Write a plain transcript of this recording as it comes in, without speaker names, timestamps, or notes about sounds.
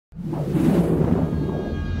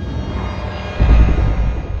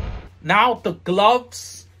Now the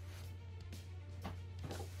gloves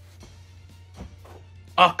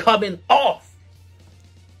are coming off.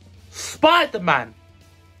 Spider-Man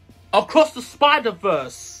Across the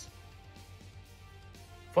Spider-Verse.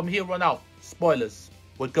 From here on out, spoilers,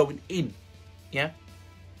 we're going in. Yeah?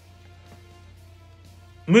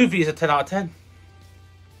 Movie is a 10 out of 10.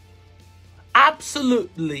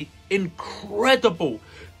 Absolutely incredible.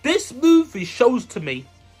 This movie shows to me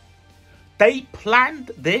they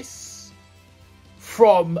planned this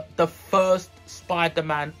from the first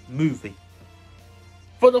Spider-Man movie.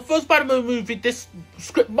 For the first Spider-Man movie, this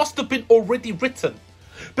script must have been already written,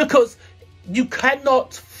 because you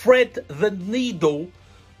cannot thread the needle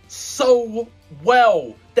so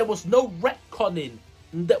well. There was no retconning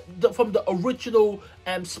from the original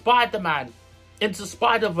Spider-Man into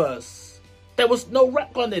Spider-Verse. There was no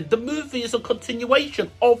retconning. The movie is a continuation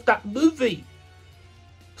of that movie.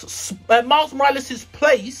 Miles Morales'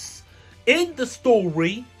 place in the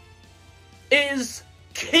story is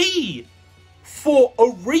key for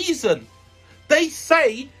a reason. They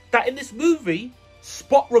say that in this movie,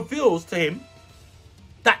 Spot reveals to him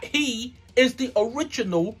that he is the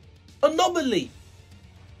original anomaly.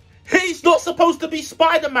 He's not supposed to be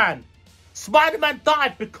Spider-Man. Spider-Man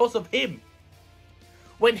died because of him.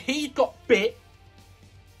 When he got bit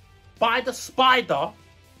by the spider,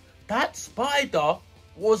 that spider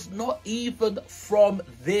was not even from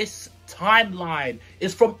this timeline.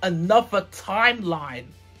 It's from another timeline.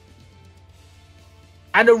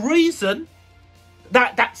 And the reason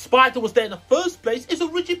that that spider was there in the first place is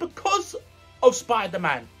originally because of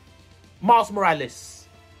Spider-Man, Miles Morales.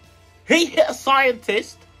 He hit a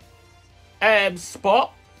scientist,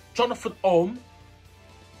 Spot, Jonathan Ohm,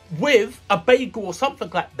 with a bagel or something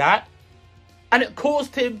like that, and it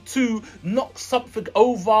caused him to knock something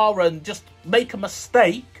over and just make a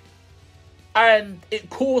mistake, and it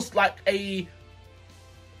caused like a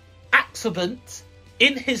accident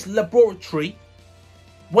in his laboratory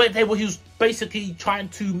where he was basically trying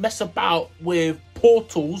to mess about with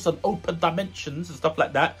portals and open dimensions and stuff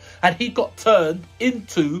like that, and he got turned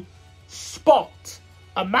into Spot,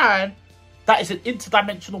 a man that is an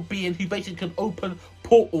interdimensional being who basically can open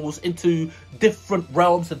portals into different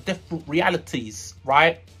realms and different realities,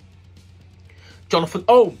 right? Jonathan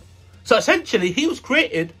Ohm. So essentially, he was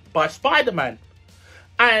created by Spider-Man,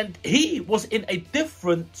 and he was in a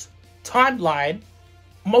different timeline,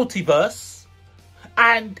 multiverse,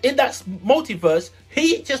 and in that multiverse,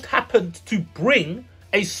 he just happened to bring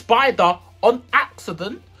a spider on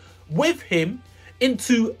accident with him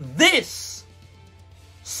into this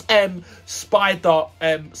Spider-Verse,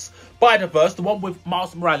 the one with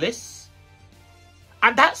Miles Morales.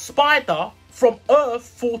 And that spider from Earth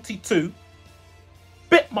 42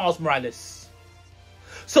 bit Miles Morales.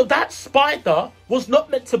 So that spider was not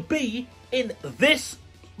meant to be in this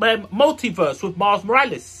multiverse with Miles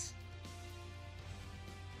Morales.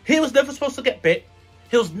 He was never supposed to get bit.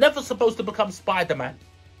 He was never supposed to become Spider-Man.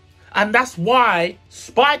 And that's why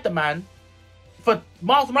Spider-Man, for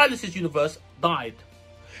Miles Morales' universe, died.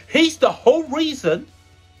 He's the whole reason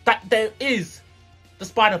that there is the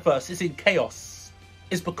Spider-Verse is in chaos.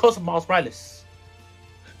 It's because of Miles Morales.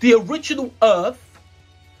 The original Earth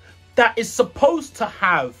that is supposed to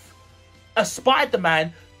have a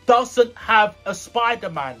Spider-Man doesn't have a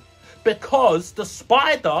Spider-Man, because the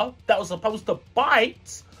spider that was supposed to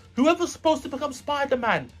bite whoever's supposed to become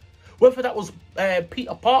Spider-Man, whether that was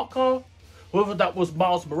Peter Parker, whether that was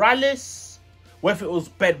Miles Morales, whether it was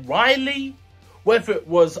Ben Reilly, whether it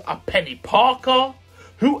was a Penny Parker,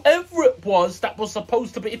 whoever it was that was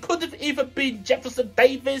supposed to be. It could have even been Jefferson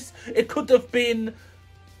Davis. It could have been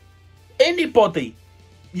anybody,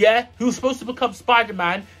 yeah, who was supposed to become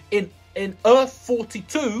Spider-Man in Earth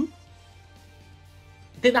 42.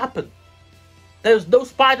 Didn't happen. There was no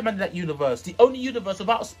Spider-Man in that universe. The only universe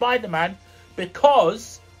without a Spider-Man,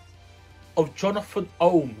 because of Jonathan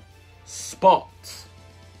Ohm, Spot.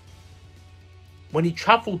 When he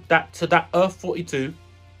travelled to that Earth 42,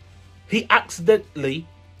 he accidentally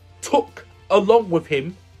took along with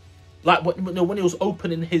him, like when he was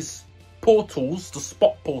opening his portals, the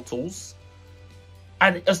Spot portals,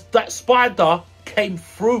 and as that spider came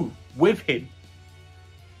through with him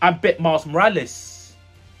and bit Miles Morales.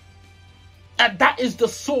 And that is the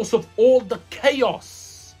source of all the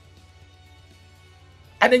chaos.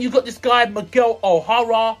 And then you've got this guy, Miguel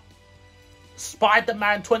O'Hara,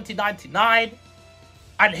 Spider-Man 2099,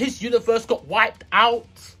 and his universe got wiped out.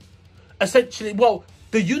 Essentially, well,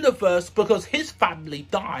 the universe, because his family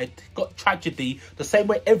died, got tragedy, the same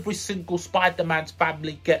way every single Spider-Man's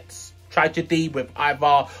family gets tragedy with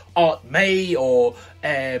either Aunt May or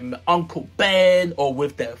Uncle Ben, or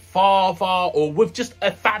with their father, or with just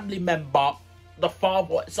a family member, the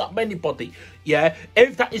father, it's up anybody. Yeah,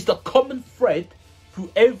 if that is the common thread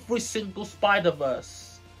through every single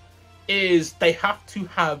Spider-Verse, is they have to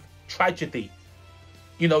have tragedy,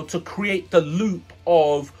 you know, to create the loop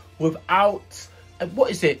of without, and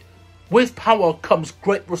what is it? With power comes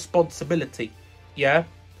great responsibility, yeah?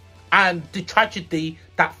 And the tragedy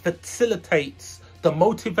that facilitates the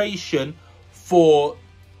motivation for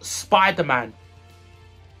Spider-Man.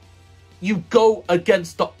 You go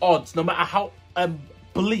against the odds, no matter how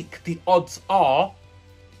bleak the odds are,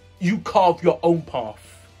 you carve your own path.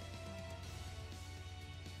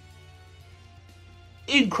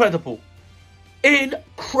 Incredible.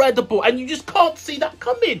 Incredible. And you just can't see that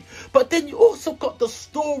coming. But then you also got the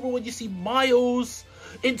story when you see Miles'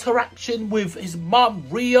 interaction with his mum,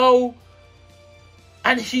 Rio.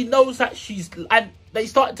 And she knows that and they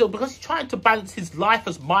started to, because he's trying to balance his life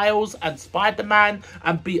as Miles and Spider-Man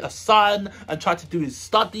and be a son and try to do his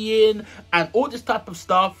studying and all this type of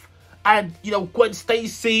stuff. And, you know, Gwen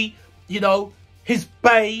Stacy, you know, his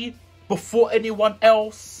bae before anyone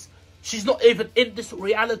else. She's not even in this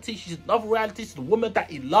reality. She's in another reality. She's the woman that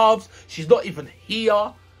he loves. She's not even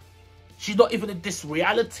here. She's not even in this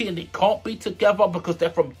reality, and they can't be together because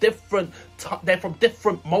they're from different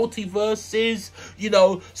multiverses, you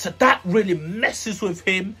know. So that really messes with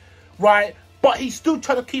him, right? But he's still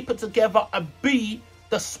trying to keep it together and be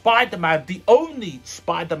the Spider-Man, the only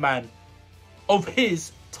Spider-Man of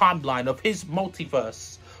his timeline, of his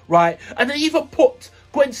multiverse, right? And they even put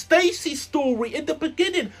Gwen Stacy's story in the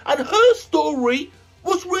beginning, and her story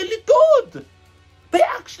was really good. They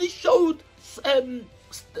actually showed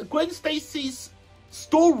Gwen Stacy's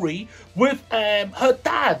story with her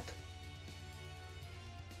dad,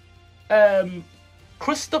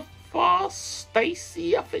 Christopher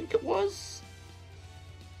Stacy, I think it was.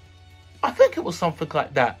 I think it was something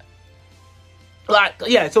like that. Like,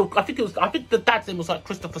 yeah, so I think the dad's name was like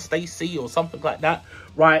Christopher Stacy or something like that,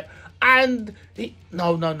 right? And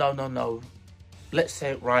no. Let's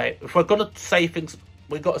say it right. If we're gonna say things,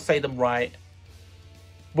 we've got to say them right.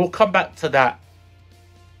 We'll come back to that.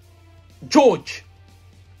 George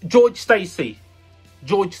Stacy,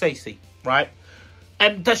 right?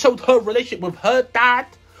 And that showed her relationship with her dad,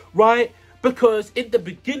 right? Because in the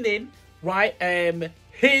beginning, right,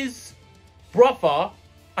 his brother,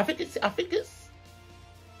 I think it's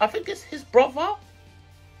his brother.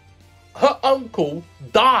 Her uncle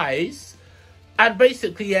dies, and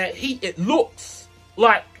basically, it looks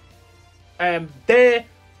like their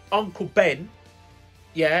Uncle Ben,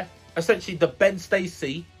 yeah, essentially the Ben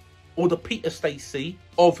Stacy or the Peter Stacy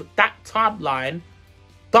of that timeline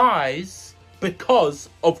dies because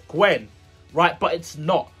of Gwen, right? But it's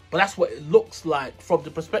not. But that's what it looks like from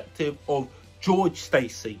the perspective of George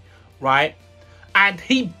Stacy, right? And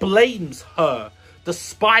he blames her, the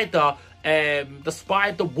Spider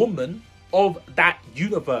Woman of that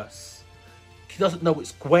universe. He doesn't know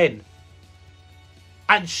it's Gwen.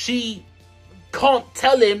 And she can't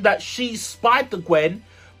tell him that she's Spider-Gwen,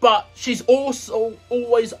 but she's also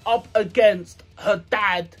always up against her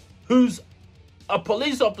dad, who's a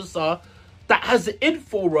police officer that has it in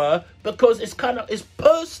for her, because it's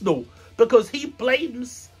personal, because he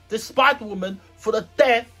blames the Spider-Woman for the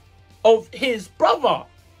death of his brother.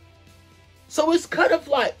 So it's kind of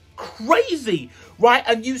like crazy, right?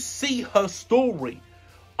 And you see her story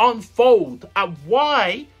unfold and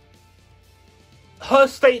why her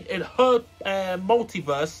state in her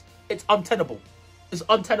multiverse, it's untenable. It's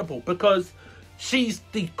untenable because she's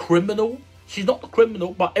the criminal. She's not the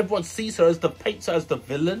criminal, but everyone sees her as paints her as the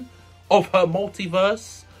villain of her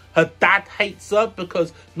multiverse. Her dad hates her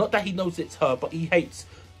because, not that he knows it's her, but he hates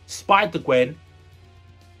Spider-Gwen.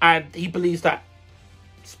 And he believes that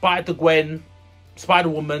Spider-Woman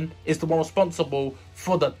is the one responsible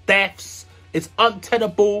for the deaths. It's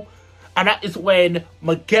untenable. And that is when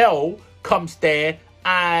Miguel comes there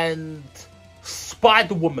and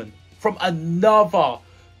Spider-Woman from another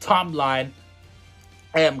timeline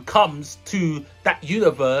comes to that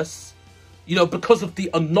universe, you know, because of the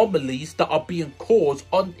anomalies that are being caused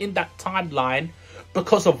in that timeline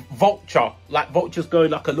because of Vulture. Like, Vulture's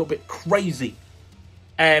going like a little bit crazy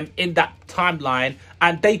in that timeline,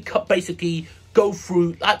 and they basically go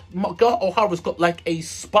through, like, Miguel O'Hara's got like a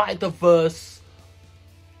Spider-Verse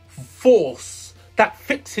force that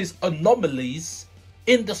fixes anomalies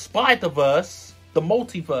in the Spider-Verse, the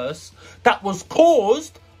multiverse, that was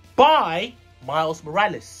caused by Miles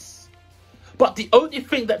Morales. But the only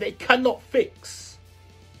thing that they cannot fix,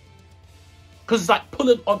 because it's like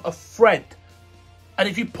pulling on a thread, And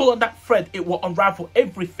if you pull on that thread, it will unravel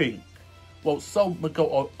everything. Well, so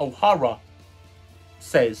Miguel O'Hara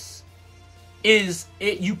says, is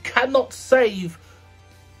it you cannot save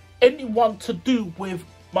anyone to do with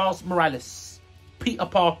Miles Morales, Peter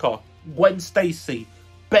Parker, Gwen Stacy,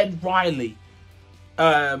 Ben Reilly,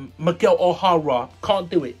 Miguel O'Hara. Can't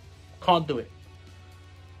do it. Can't do it.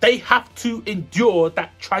 They have to endure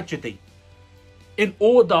that tragedy in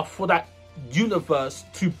order for that universe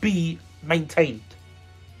to be maintained.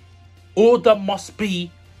 Order must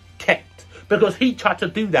be kept, because he tried to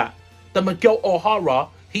do that. The Miguel O'Hara,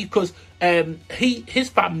 his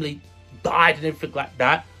family died and everything like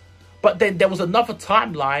that. But then there was another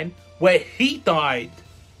timeline where he died.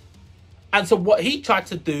 And so what he tried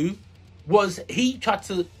to do was he tried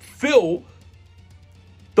to fill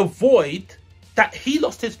the void that he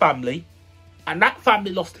lost his family and that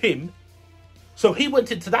family lost him. So he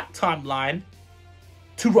went into that timeline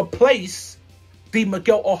to replace the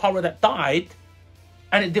Miguel O'Hara that died,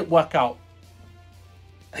 and it didn't work out.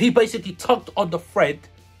 He basically tugged on the thread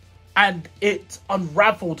and it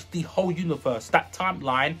unraveled the whole universe, that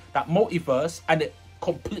timeline, that multiverse, and it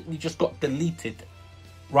completely just got deleted,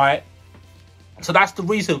 right? So that's the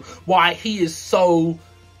reason why he's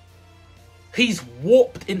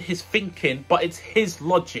warped in his thinking, but it's his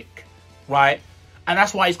logic, right? And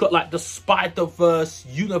that's why he's got like the Spider-Verse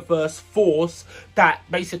universe force that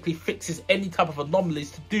basically fixes any type of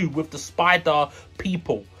anomalies to do with the spider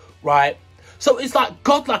people, right? So it's like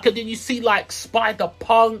godlike, and then you see like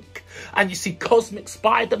Spider-Punk, and you see Cosmic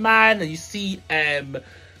Spider-Man, and you see, as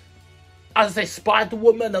I say,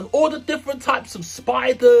 Spider-Woman, and all the different types of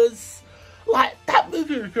spiders. Like, that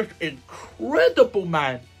movie is just incredible,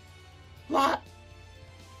 man. Like,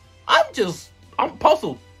 I'm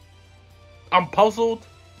puzzled. I'm puzzled.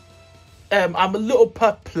 I'm a little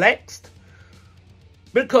perplexed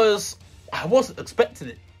because I wasn't expecting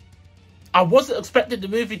it. I wasn't expecting the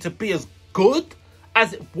movie to be as good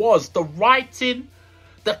as it was. The writing,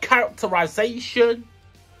 the characterization,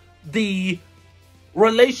 the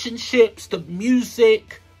relationships, the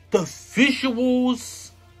music, the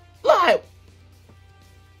visuals. Like,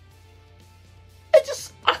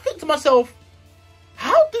 I think to myself,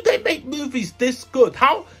 how do they make movies this good?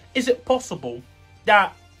 How is it possible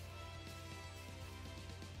that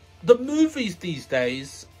the movies these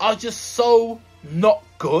days are just so not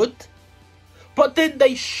good, but then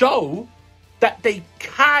they show that they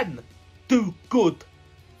can do good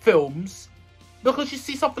films? Because you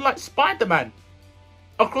see something like Spider-Man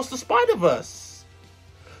Across the Spider-Verse.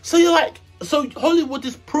 So you're like, so Hollywood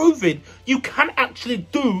is proving you can actually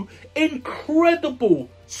do incredible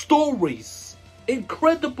stories,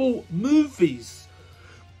 incredible movies,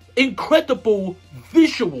 incredible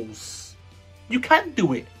visuals. You can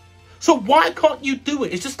do it. So why can't you do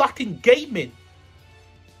it? It's just like in gaming.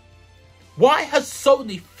 Why has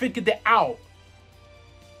Sony figured it out?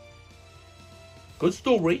 Good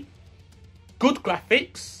story, good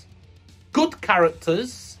graphics, good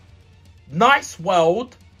characters, nice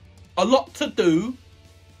world, a lot to do,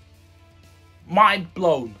 mind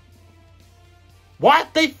blown. Why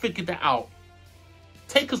have they figured it out?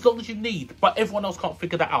 Take as long as you need, but everyone else can't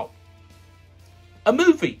figure that out. A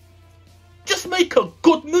movie. Just make a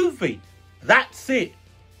good movie. That's it.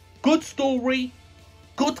 Good story,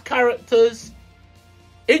 good characters,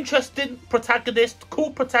 interesting protagonist,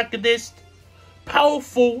 cool protagonist,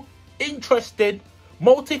 powerful, interesting,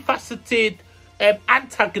 multifaceted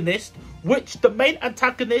antagonist, which the main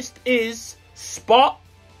antagonist is Spot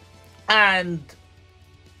and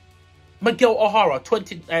Miguel O'Hara,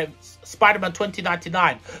 Spider-Man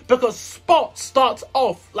 2099. Because Spot starts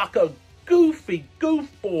off like a goofy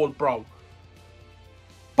goofball, bro.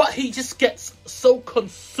 But he just gets so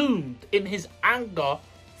consumed in his anger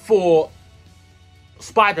for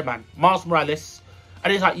Spider-Man, Miles Morales.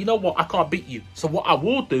 And he's like, you know what? I can't beat you. So what I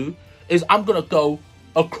will do is I'm going to go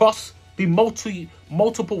across the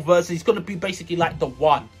multiple verses. He's going to be basically like the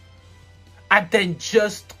one. And then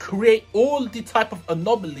just create all the type of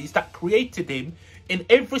anomalies that created him in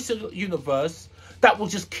every single universe that will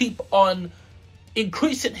just keep on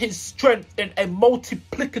increasing his strength in a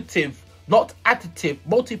multiplicative, not additive,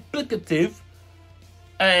 multiplicative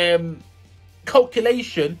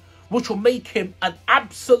calculation, which will make him an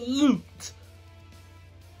absolute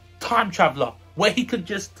time traveler, where he can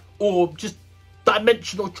just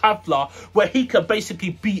dimensional traveler, where he can basically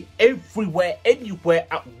be everywhere, anywhere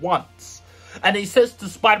at once. And he says to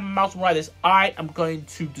Spider-Man Miles Morales, I am going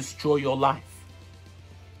to destroy your life.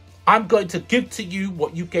 I'm going to give to you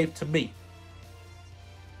what you gave to me,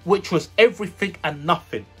 which was everything and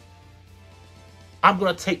nothing. I'm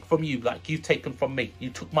going to take from you like you've taken from me. You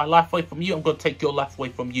took my life away from you, I'm going to take your life away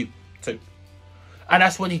from you too. And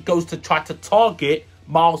that's when he goes to try to target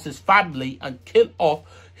Miles' family and kill off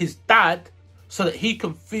his dad so that he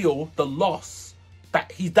can feel the loss.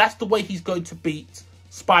 That's the way he's going to beat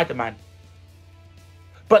Spider-Man.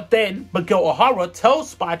 But then Miguel O'Hara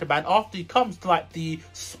tells Spider-Man after he comes to like the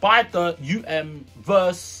Spider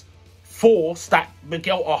verse force that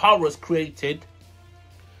Miguel O'Hara's created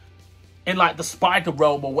in like the Spider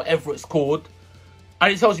Realm or whatever it's called,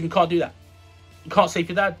 and he tells him you can't do that. You can't save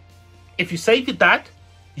your dad. If you save your dad,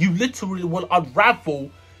 you literally will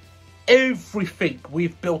unravel everything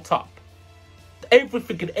we've built up.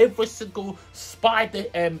 Everything in every single spider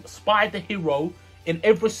hero in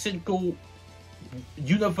every single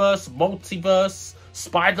universe, multiverse,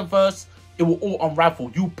 Spider-Verse, it will all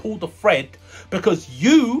unravel. You pull the thread because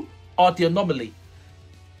you are the anomaly.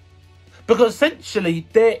 Because essentially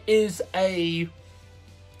there is a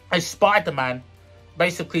Spider-Man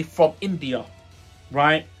basically from India,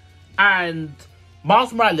 right? And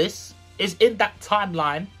Miles Morales is in that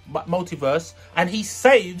timeline, multiverse, and he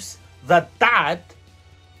saves the dad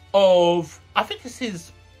of, I think it's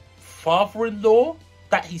his father-in-law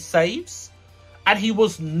that he saves. And he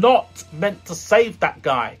was not meant to save that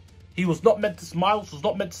guy. He was not meant to, Miles was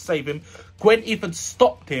not meant to save him. Gwen even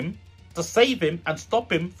stopped him to save him and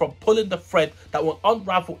stop him from pulling the thread that will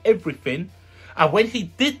unravel everything. And when he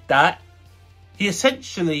did that, he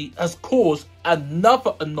essentially has caused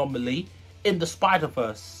another anomaly in the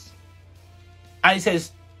Spider-Verse. And he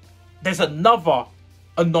says, there's another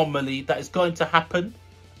anomaly that is going to happen.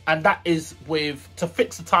 And that is with, to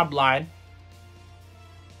fix the timeline,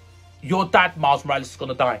 your dad, Miles Morales, is going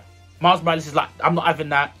to die. Miles Morales is like, I'm not having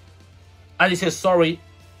that. And he says, sorry,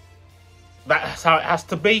 that's how it has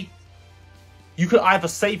to be. You could either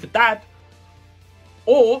save your dad,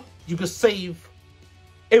 or you could save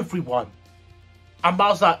everyone. And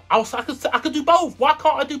Miles like, I could do both. Why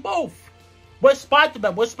can't I do both? We're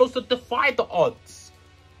Spider-Man. We're supposed to defy the odds.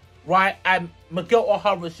 Right? And Miguel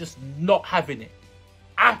O'Hara is just not having it.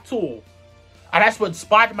 At all. And that's when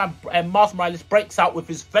Spider-Man and Miles Morales breaks out with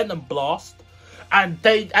his Venom Blast. And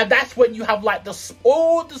that's when you have like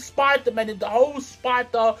all the Spider-Men in the whole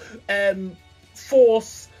Spider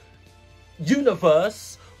Force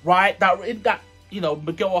universe, right? That are in that, you know,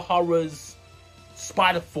 Miguel O'Hara's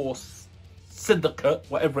Spider Force syndicate,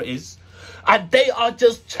 whatever it is. And they are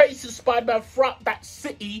just chasing Spider-Man throughout that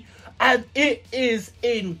city. And it is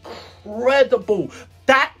incredible.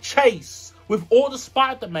 That chase with all the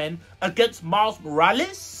Spider-Men against Miles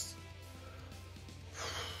Morales.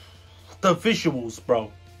 The visuals,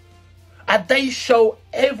 bro. And they show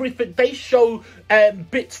everything. They show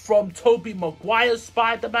bits from Tobey Maguire's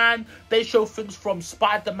Spider-Man. They show things from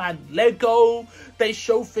Spider-Man Lego. They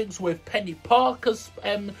show things with Penny Parker's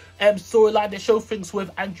storyline. They show things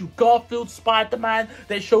with Andrew Garfield's Spider-Man.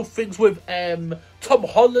 They show things with Tom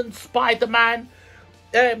Holland's Spider-Man.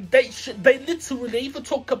 They literally even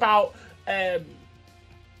talk about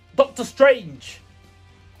Doctor Strange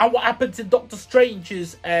and what happens in Doctor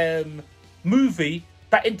Strange's movie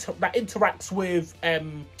that interacts with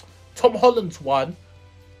Tom Holland's one,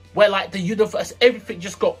 where like the universe, everything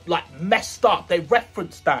just got like messed up. They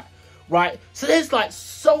referenced that, right? So there's like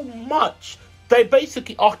so much. They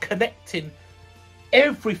basically are connecting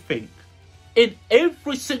everything in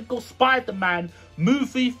every single Spider-Man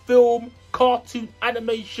movie, film, cartoon,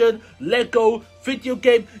 animation, Lego, video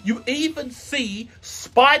game. You even see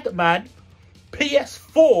Spider-Man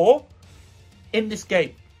PS4 in this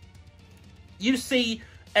game. You see,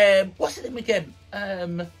 what's his name again?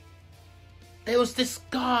 There was this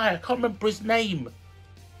guy, I can't remember his name.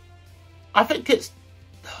 I think it's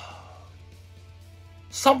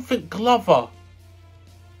something Glover.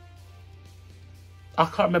 I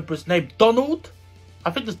can't remember his name. Donald?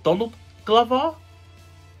 I think it's Donald Glover?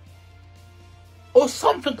 Or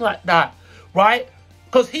something like that, right?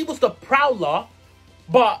 Because he was the Prowler,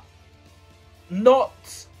 but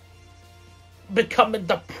not becoming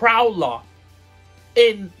the Prowler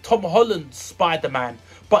in Tom Holland's Spider-Man.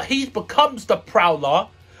 But he becomes the Prowler,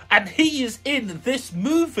 and he is in this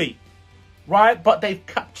movie, right? But they've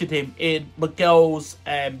captured him in Miguel's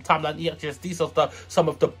timeline. These are some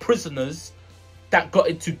of the prisoners that got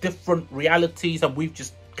into different realities, and we've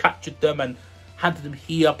just captured them and handed them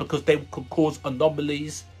here because they could cause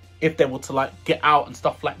anomalies if they were to like get out and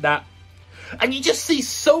stuff like that. And you just see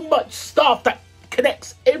so much stuff that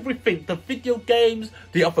connects everything. The video games,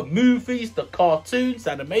 the other movies, the cartoons,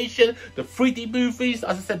 the animation, the 3D movies,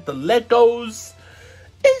 as I said, the Legos.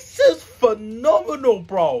 It's just phenomenal,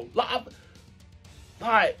 bro.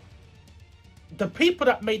 Like the people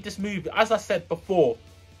that made this movie, as I said before,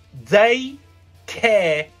 they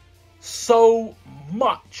care so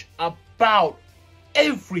much about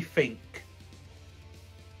everything.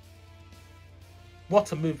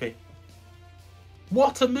 What a movie.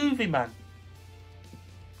 What a movie, man.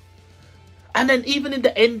 And then even in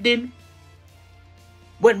the ending,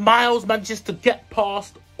 when Miles manages to get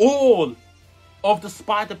past all of the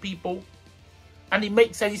spider people, and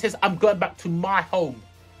he says, I'm going back to my home,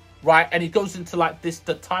 right? And he goes into like the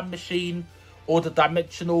time machine, or the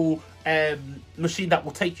dimensional machine that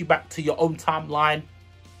will take you back to your own timeline.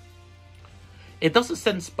 It doesn't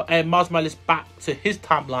send Miles Morales back to his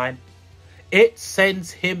timeline. It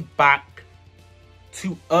sends him back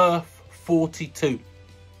to Earth 42.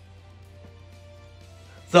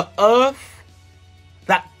 The Earth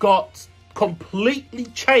that got completely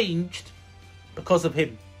changed because of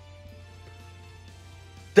him.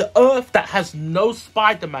 The Earth that has no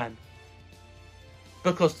Spider-Man.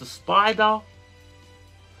 Because the spider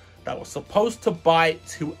that was supposed to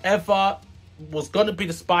bite whoever was going to be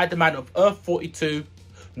the Spider-Man of Earth 42,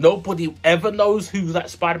 nobody ever knows who that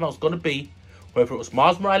Spider-Man was going to be. Whether it was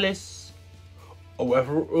Miles Morales, or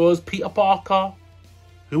whether it was Peter Parker,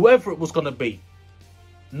 whoever it was going to be.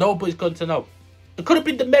 Nobody's going to know. It could have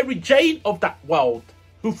been the Mary Jane of that world,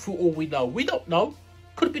 who for all we know. We don't know.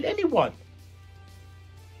 Could have been anyone.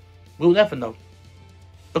 We'll never know.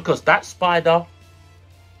 Because that spider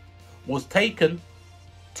was taken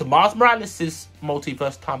to Miles Morales'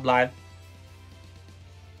 multiverse timeline,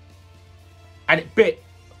 and it bit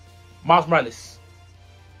Miles Morales.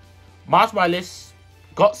 Miles Morales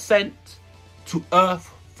got sent to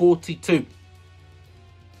Earth 42.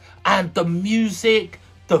 And the music,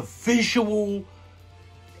 the visual,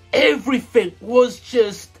 everything was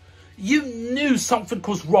just, you knew something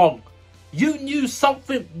was wrong. You knew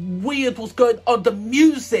something weird was going on. The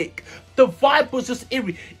music, the vibe was just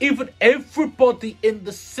eerie. Even everybody in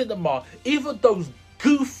the cinema, even those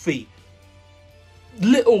goofy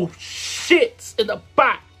little shits in the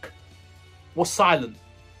back, were silent.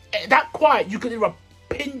 That quiet, you could hear a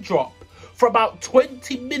pin drop for about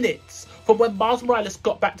 20 minutes from when Miles Morales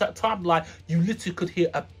got back to that timeline. You literally could hear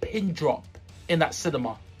a pin drop in that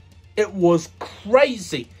cinema. It was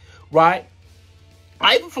crazy, right?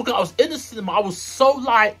 I even forgot I was in the cinema. I was so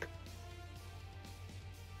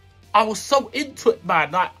into it,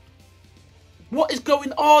 man. Like, what is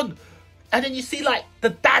going on? And then you see, like, the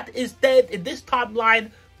dad is dead. In this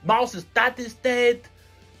timeline, Miles' dad is dead.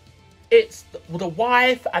 It's the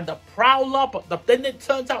wife and the Prowler, but then it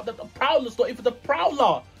turns out that the Prowler's not even the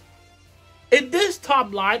Prowler. In this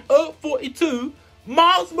timeline, Earth 42,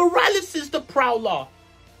 Miles Morales is the Prowler.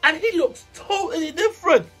 And he looks totally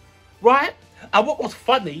different, right? And what was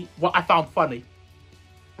funny, what I found funny,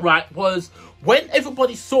 right, was when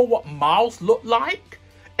everybody saw what Miles looked like,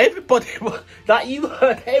 everybody, like, you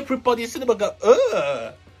heard everybody in cinema go,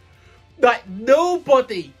 ugh. Like,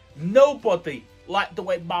 nobody liked the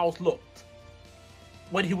way Miles looked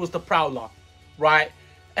when he was the Prowler, right?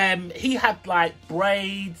 He had, like,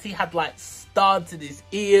 braids, he had, like, studs in his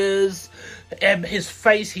ears, his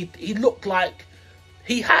face, he looked like,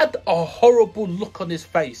 he had a horrible look on his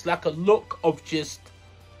face, like a look of just,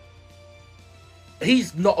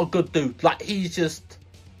 he's not a good dude. Like, he's just,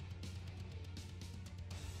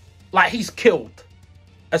 like, he's killed,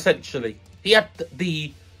 essentially. He had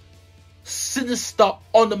the sinister,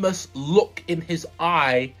 ominous look in his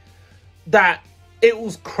eye that it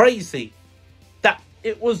was crazy. That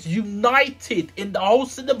it was united in the whole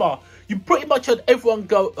cinema. You pretty much had everyone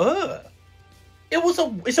go, ugh.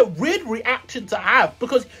 It's a weird reaction to have,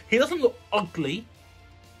 because he doesn't look ugly.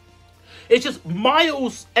 It's just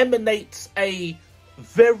Miles emanates a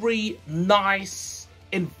very nice,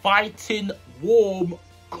 inviting, warm,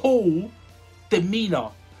 cool demeanor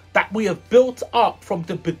that we have built up from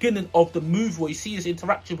the beginning of the movie, where you see his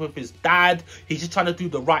interaction with his dad. He's just trying to do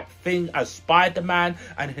the right thing as Spider-Man,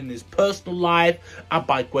 and in his personal life, and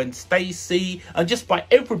by Gwen Stacy, and just by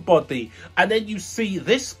everybody. And then you see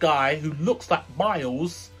this guy who looks like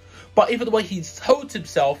Miles, but even the way he's holds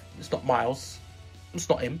himself, it's not Miles. It's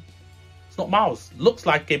not him. It's not Miles. Looks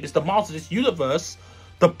like him. It's the Miles of this universe,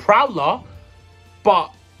 the Prowler.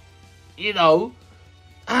 But, you know,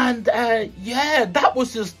 and yeah, that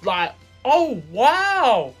was just like, oh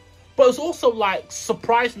wow. But it was also like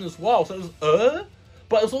surprising as well. So it was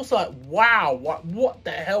but it was also like, wow, what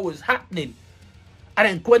the hell is happening? And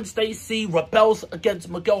then Gwen Stacy rebels against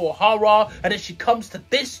Miguel O'Hara, and then she comes to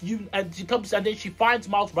this and then she finds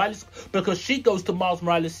Miles Morales, because she goes to Miles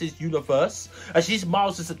Morales' universe, and she's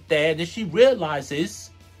Miles isn't there, and then she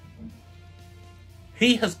realizes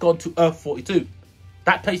he has gone to Earth 42.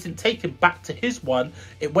 That place didn't take him back to his one.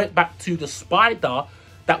 It went back to the spider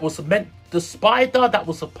that was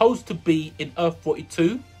supposed to be in Earth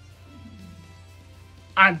 42.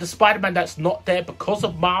 And the Spider-Man that's not there because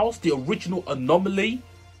of Miles, the original Anomaly,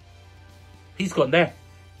 he's gone there.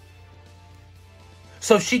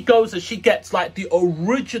 So she goes and she gets like the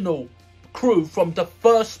original crew from the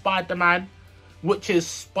first Spider-Man, which is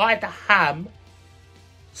Spider-Ham,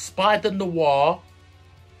 Spider-Noir,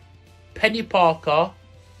 Penny Parker,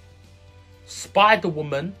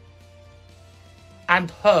 Spider-Woman,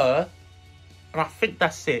 and her, and I think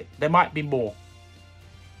that's it. There might be more.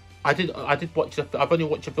 I did watch the. I've only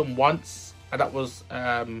watched the film once, and that was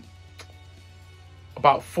about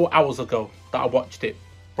 4 hours ago that I watched it.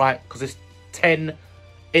 Right, because it's 10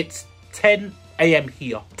 a.m.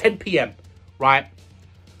 here, 10 p.m. Right,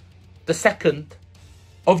 the 2nd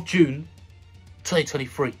of June,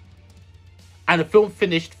 2023, and the film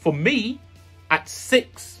finished for me at 10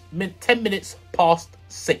 minutes past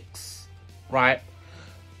 6. Right,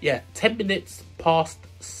 yeah, 10 minutes past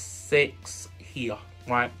 6 here.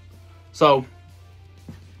 Right. So,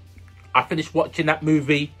 I finished watching that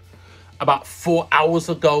movie about 4 hours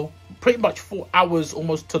ago. Pretty much 4 hours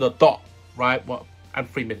almost to the dot, right? Well, and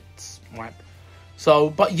 3 minutes, right? So,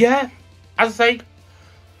 but yeah, as I say,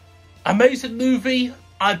 amazing movie.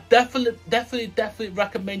 I definitely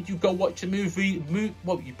recommend you go watch the movie.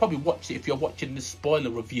 Well, you probably watch it if you're watching this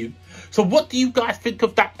spoiler review. So what do you guys think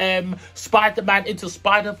of that Spider-Man Into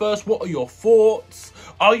Spider-Verse? What are your thoughts?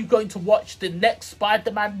 Are you going to watch the next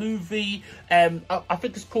Spider-Man movie? I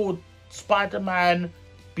think it's called Spider-Man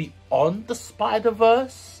Beyond the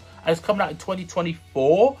Spider-Verse. And it's coming out in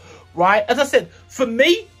 2024, right? As I said, for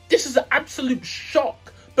me, this is an absolute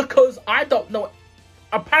shock because I don't know.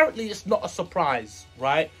 Apparently, it's not a surprise,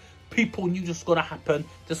 right? People knew this was going to happen.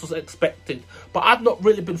 This was expected. But I've not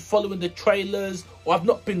really been following the trailers, or I've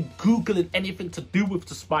not been Googling anything to do with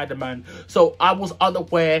the Spider-Man. So I was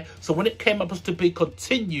unaware. So when it came up as to be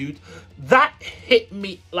continued, that hit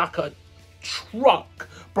me like a truck.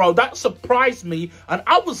 Bro, that surprised me. And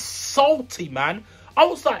I was salty, man. I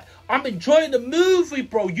was like, I'm enjoying the movie,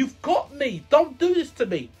 bro. You've got me. Don't do this to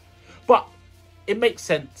me. But it makes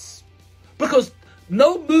sense. Because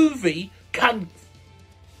no movie can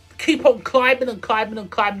keep on climbing and climbing and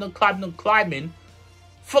climbing and climbing and climbing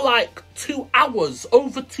for like 2 hours.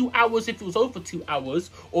 Over 2 hours, if it was over 2 hours,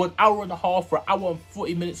 or an hour and a half, or an hour and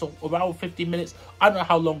 40 minutes, or an hour and 50 minutes. I don't know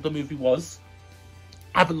how long the movie was.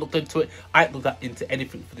 I haven't looked into it. I haven't looked into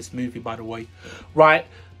anything for this movie, by the way. Right?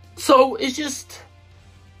 So, it's just...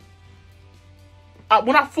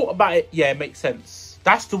 when I thought about it, yeah, it makes sense.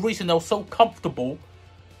 That's the reason they were so comfortable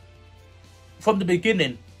from the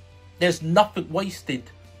beginning. There's nothing wasted.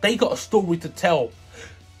 They got a story to tell.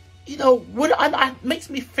 You know, it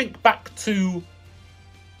makes me think back to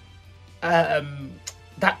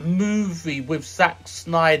that movie with Zack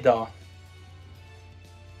Snyder,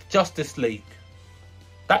 Justice League.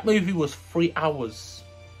 That movie was 3 hours.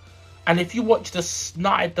 And if you watch the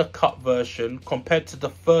Snyder Cut version compared to the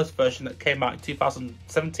first version that came out in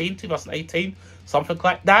 2017, 2018, something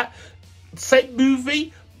like that, same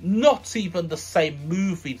movie, not even the same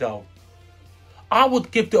movie though. I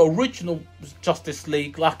would give the original Justice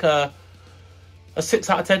League like a 6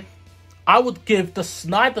 out of 10. I would give the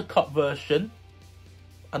Snyder Cut version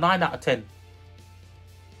a 9 out of 10.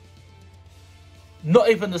 Not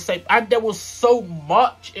even the same. And there was so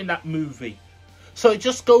much in that movie. So it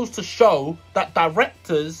just goes to show that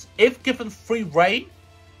directors, if given free reign,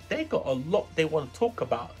 they got a lot they want to talk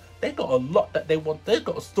about. They got a lot that they want. They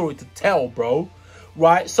got a story to tell, bro.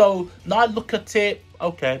 Right? So now I look at it.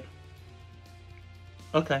 Okay.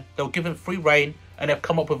 They were given free reign and they've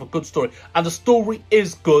come up with a good story. And the story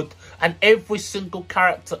is good. And every single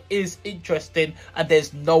character is interesting. And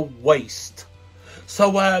there's no waste.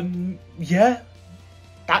 So, yeah.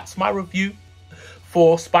 That's my review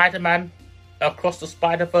for Spider-Man Across the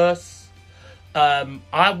Spider-Verse.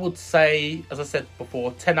 I would say, as I said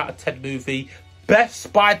before, 10 out of 10 movie. Best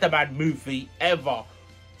Spider-Man movie ever.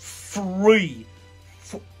 Free.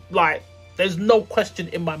 Like, there's no question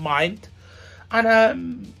in my mind.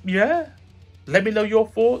 And, yeah. Let me know your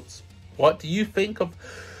thoughts. What do you think of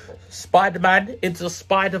Spider-Man Into the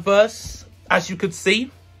Spider-Verse? As you can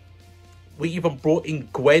see, we even brought in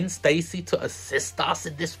Gwen Stacy to assist us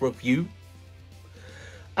in this review.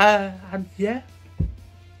 And yeah,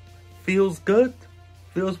 feels good.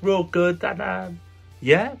 Feels real good. And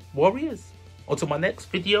yeah, Warriors. Until my next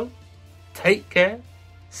video, take care.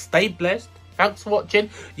 Stay blessed. Thanks for watching.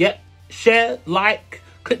 Yeah, share, like,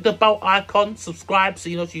 click the bell icon, subscribe so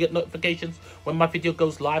you know so you get notifications when my video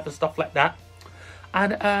goes live and stuff like that.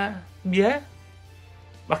 And yeah,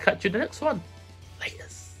 I'll catch you in the next one.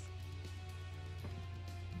 Laters.